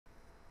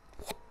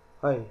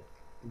Hi,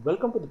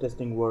 welcome to the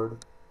testing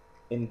world.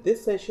 In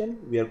this session,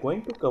 we are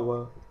going to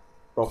cover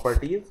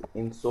properties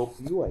in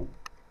SoapUI.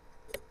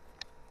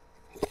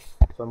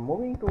 So I'm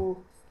moving to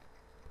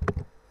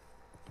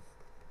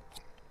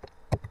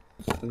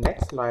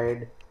next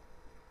slide.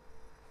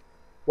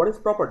 What is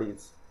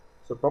properties?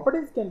 So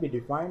properties can be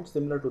defined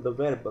similar to the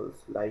variables.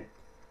 Like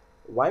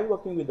while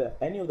working with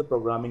any of the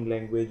programming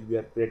language, we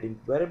are creating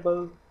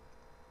variables.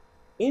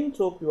 In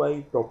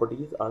SoapUI,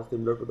 properties are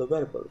similar to the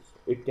variables.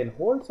 It can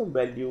hold some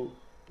value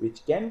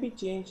which can be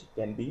changed,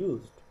 can be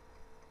used.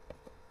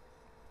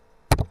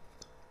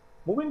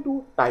 Moving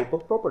to type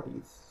of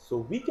properties. So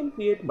we can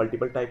create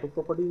multiple type of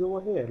properties over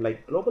here,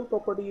 like global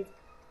properties,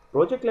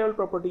 project level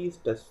properties,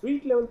 test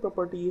suite level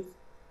properties,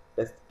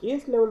 test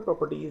case level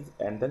properties,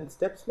 and then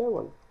steps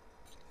level.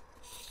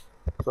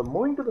 So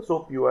moving to the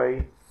SOAP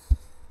UI,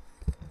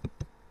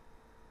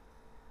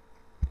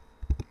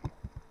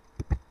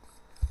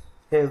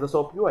 here's the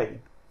SOAP UI.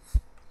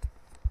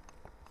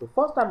 So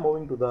first I'm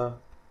moving to the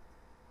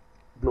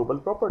global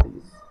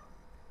properties.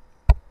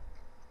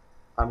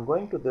 I'm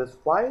going to this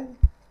file,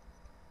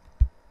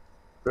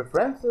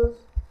 preferences.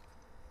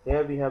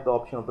 Here we have the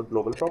option of the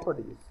global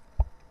properties.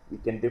 We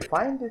can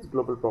define these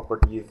global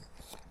properties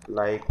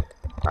like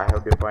I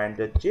have defined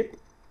the JIT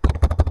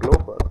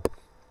global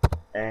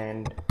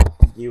and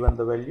given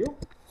the value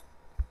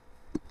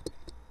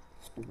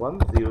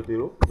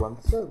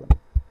 10017.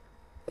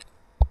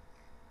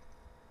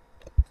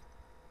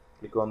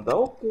 Click on the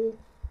OK,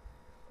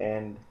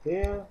 and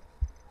here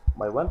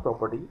my one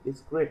property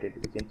is created.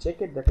 We can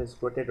check it that is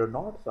created or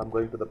not. So I'm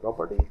going to the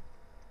property,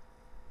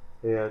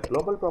 here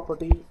global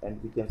property,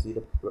 and we can see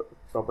the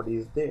property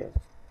is there.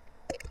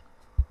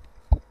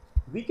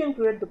 We can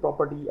create the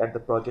property at the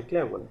project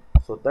level.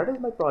 So that is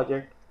my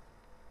project,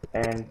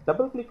 and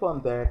double click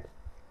on that.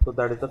 So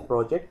that is the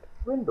project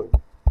window.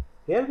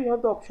 Here we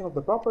have the option of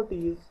the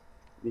properties.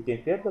 We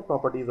can create the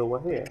properties over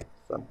here.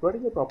 So I'm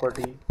creating a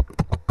property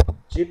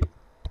JIT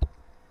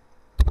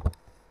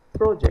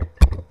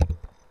project.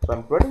 So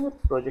I'm creating a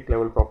project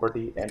level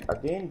property and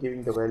again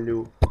giving the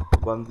value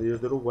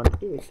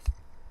 10018.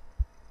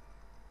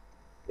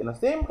 In the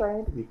same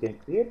kind, we can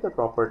create the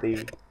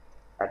property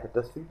at the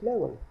test suite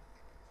level.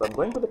 So I'm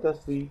going to the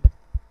test suite.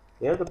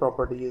 Here the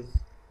properties.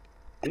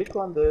 Click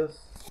on this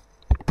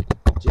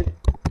JIT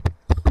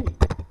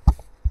suite.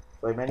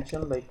 So I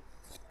mentioned like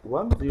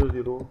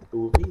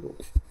 10020.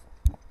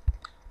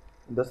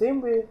 In the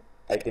same way,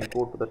 I can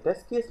go to the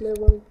test case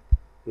level.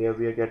 Here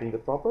we are getting the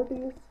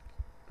properties.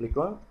 Click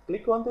on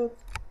this.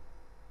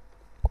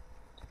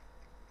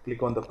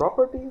 Click on the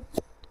property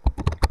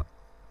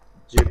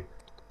JIT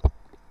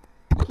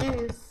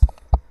case,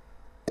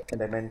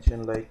 and I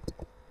mention like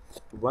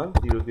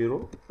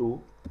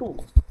 10022.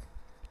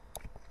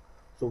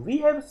 So we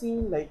have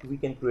seen like we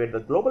can create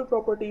the global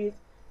properties,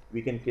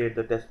 we can create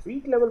the test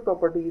suite level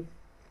properties,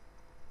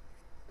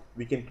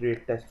 we can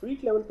create test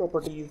suite level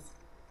properties,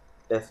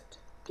 test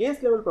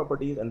case level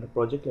properties, and the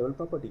project level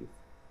properties.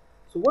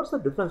 So what's the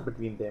difference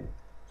between them?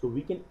 So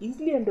we can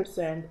easily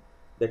understand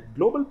that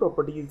global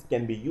properties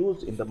can be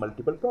used in the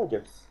multiple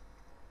projects.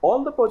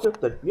 All the projects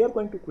that we are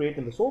going to create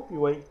in the SOAP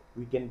UI,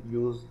 we can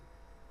use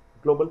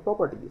global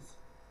properties.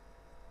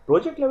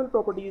 Project level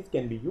properties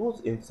can be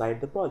used inside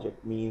the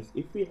project, means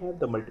if we have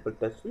the multiple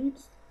test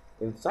suites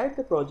inside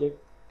the project,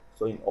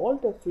 so in all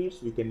test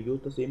suites we can use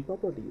the same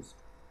properties.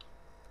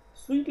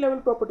 Suite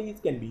level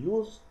properties can be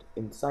used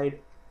inside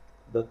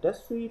the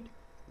test suite,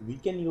 we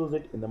can use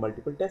it in the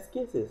multiple test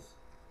cases.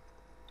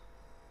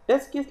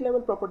 Test case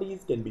level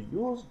properties can be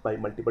used by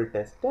multiple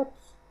test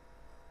steps.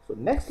 So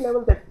next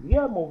level that we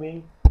are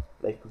moving,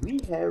 like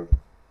we have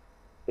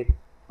a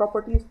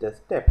properties test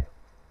step.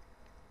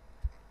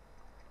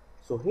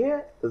 So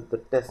here is the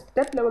test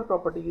step level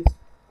properties.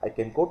 I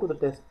can go to the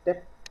test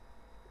step,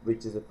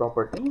 which is a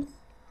properties.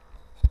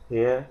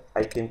 Here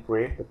I can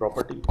create the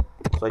property.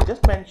 So I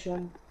just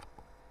mentioned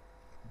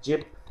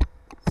JIT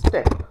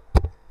step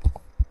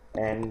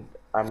and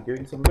I'm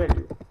giving some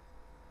value.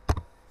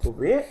 So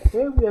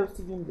here we have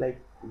seen like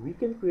we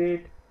can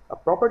create a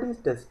properties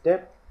test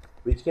step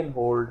which can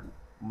hold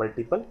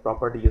multiple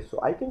properties. So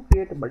I can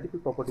create multiple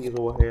properties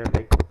over here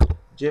like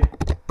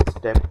JIT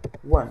step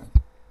 1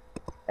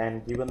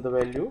 and given the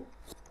value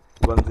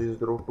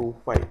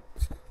 10025.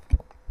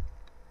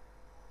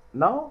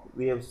 Now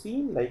we have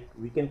seen like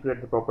we can create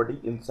the property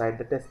inside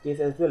the test case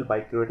as well by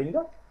creating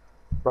the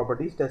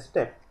properties test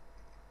step.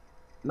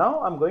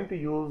 Now I'm going to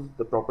use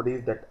the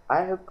properties that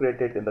I have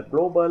created in the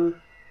global,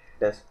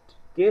 test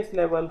case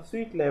level,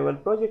 suite level,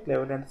 project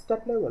level, and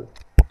step level.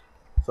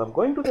 So I'm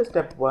going to the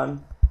step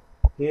 1.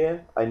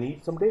 Here I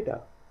need some data.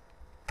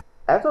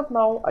 As of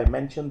now, I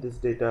mentioned this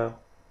data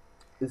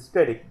is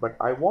static, but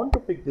I want to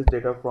pick this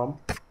data from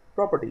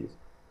properties.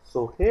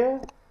 So here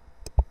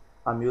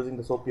I'm using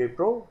the SoapUI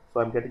Pro, so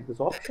I'm getting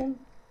this option.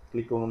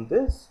 Click on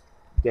this,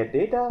 get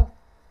data.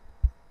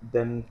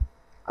 Then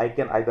I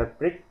can either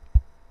pick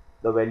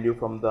the value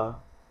from the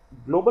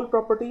global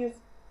properties,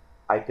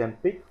 I can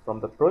pick from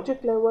the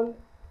project level,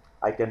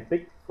 I can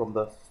pick from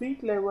the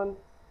suite level,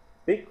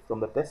 pick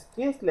from the test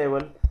case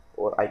level,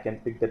 or I can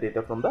pick the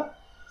data from the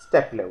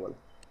step level.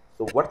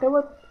 So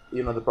whatever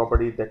the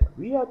property that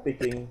we are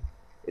picking,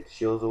 it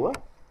shows over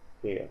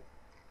here.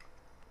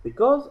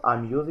 Because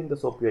I'm using the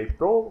SoapUI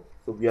Pro,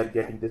 so we are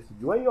getting this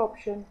UI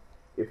option.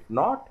 If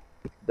not,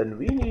 then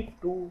we need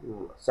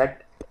to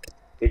set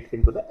it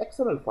into the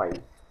XML file.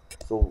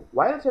 So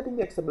while setting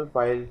the XML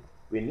file,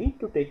 we need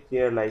to take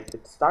care, like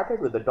it started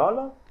with the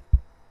dollar,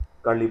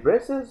 curly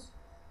braces,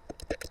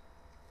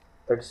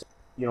 its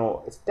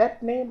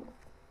step name,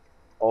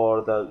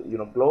 or the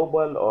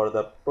global, or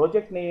the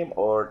project name,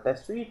 or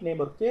test suite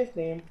name, or case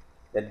name,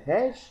 then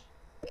hash,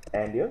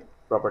 and your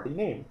property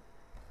name.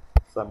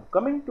 So I'm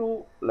coming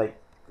to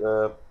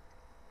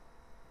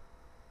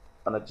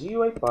on a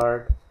GUI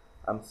part,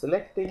 I'm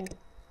selecting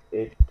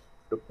it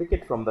to pick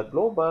it from the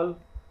global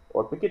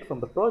or pick it from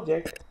the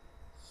project.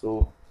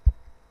 So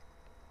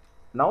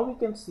now we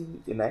can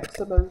see in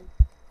XML,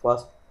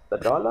 first the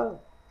dollar,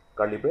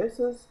 curly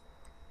braces,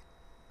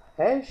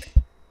 hash,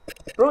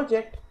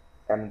 project,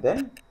 and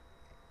then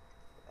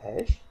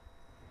hash,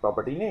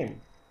 property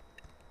name.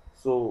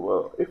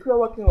 So if you are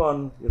working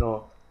on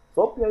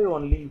SoapUI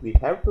only, we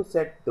have to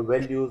set the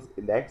values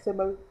in the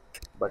XML.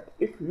 But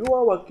if you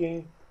are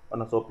working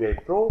on a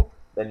SoapUI Pro,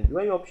 then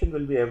UI option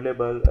will be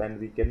available and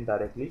we can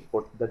directly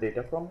put the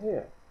data from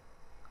here.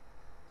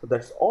 So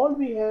that's all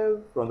we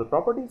have from the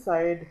property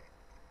side.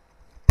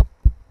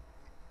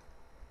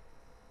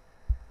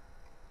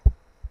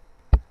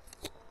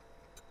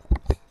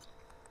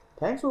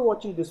 Thanks for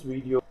watching this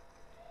video.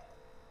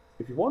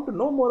 If you want to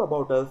know more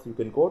about us, you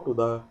can go to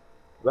the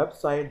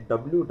website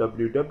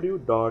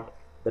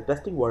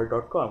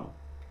www.thetestingworld.com.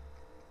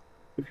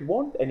 If you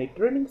want any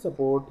training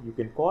support, you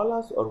can call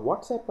us or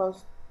WhatsApp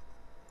us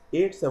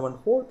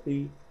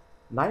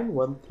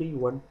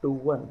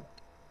 8743913121.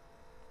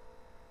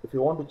 If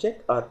you want to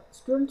check our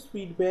students'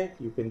 feedback,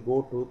 you can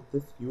go to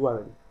this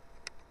URL.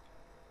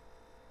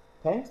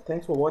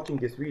 Thanks for watching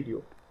this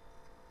video.